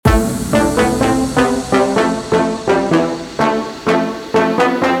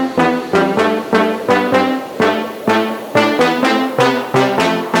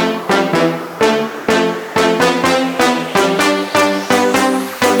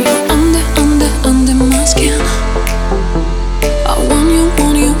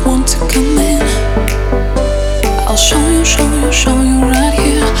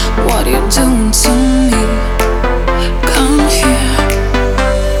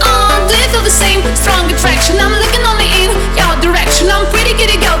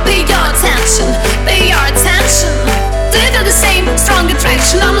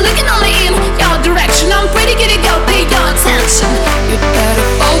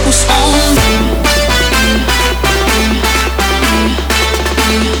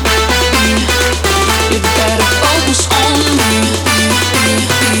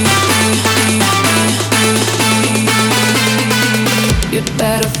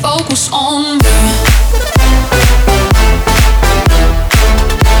focus on me.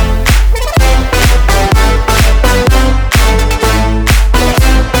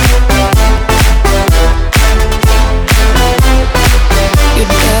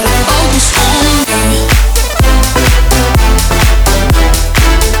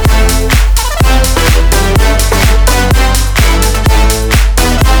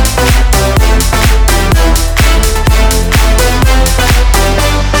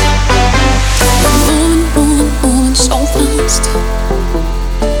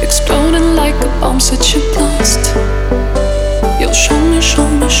 Exploding like a bomb, such a blast. You'll show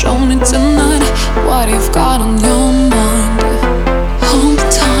me tonight what you've got on your mind. Hold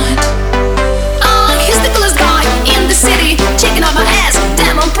tight. He's the coolest guy in the city, checking out my ass,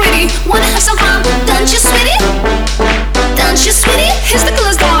 damn I'm pretty. Wanna have some fun, don't you, sweetie? Don't you, sweetie? He's the coolest